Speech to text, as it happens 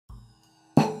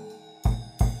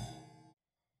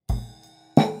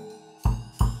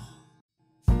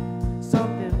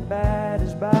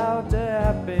about to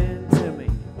happen to me.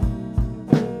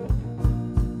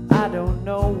 I don't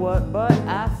know what, but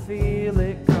I feel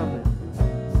it coming.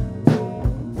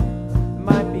 It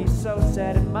might be so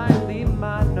sad, it might leave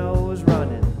my nose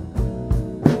running.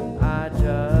 I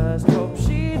just hope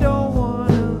she don't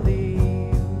wanna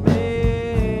leave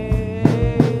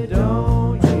me.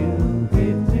 Don't you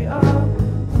give me up,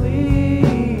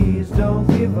 please don't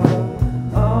give up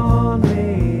on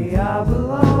me. I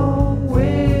belong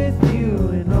with you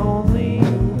and only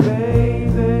you,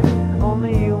 baby.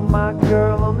 Only you, my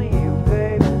girl, only you,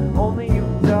 babe. Only you,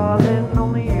 darling,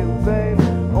 only you, babe.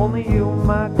 Only you,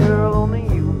 my girl, only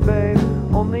you, babe.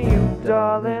 Only you,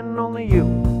 darling, only you.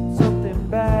 Something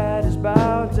bad is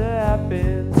about to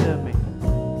happen to me.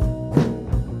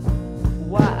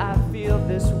 Why I feel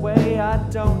this way, I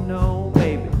don't know,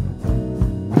 baby.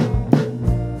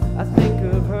 I think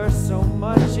of her so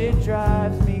much, it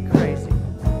drives me crazy.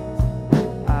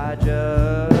 I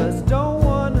just don't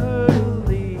want her to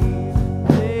leave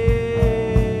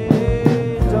me.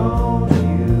 Don't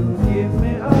you give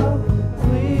me up,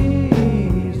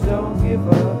 please don't give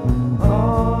up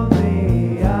on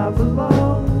me. I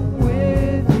belong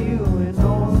with you and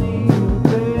only you,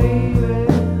 baby.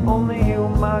 Only you,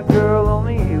 my girl,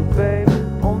 only you, babe.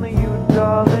 Only you,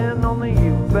 darling, only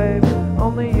you, babe.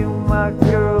 Only you, my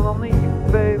girl, only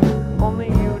you, babe. Only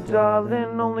you,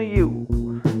 darling, only you.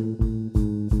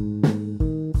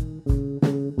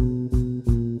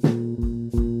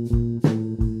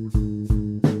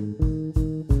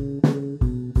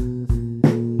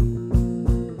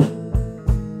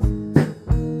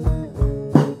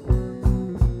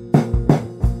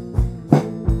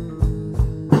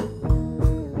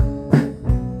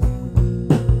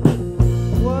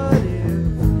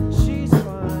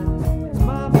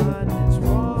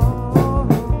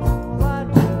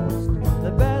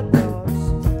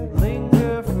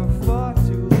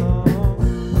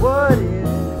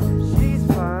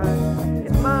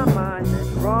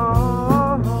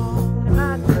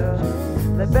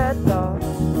 Bad thoughts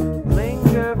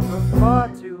linger for far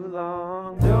too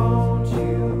long. Don't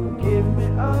you give me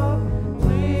up,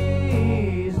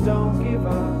 please don't give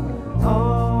up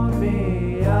on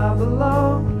me. I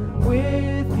belong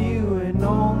with you and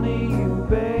only you,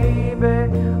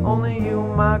 baby. Only you,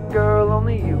 my girl,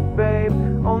 only you, babe.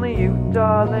 Only you,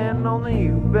 darling, only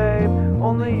you, babe.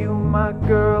 Only you, my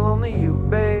girl, only you,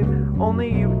 babe. Only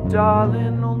you,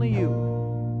 darling, only you.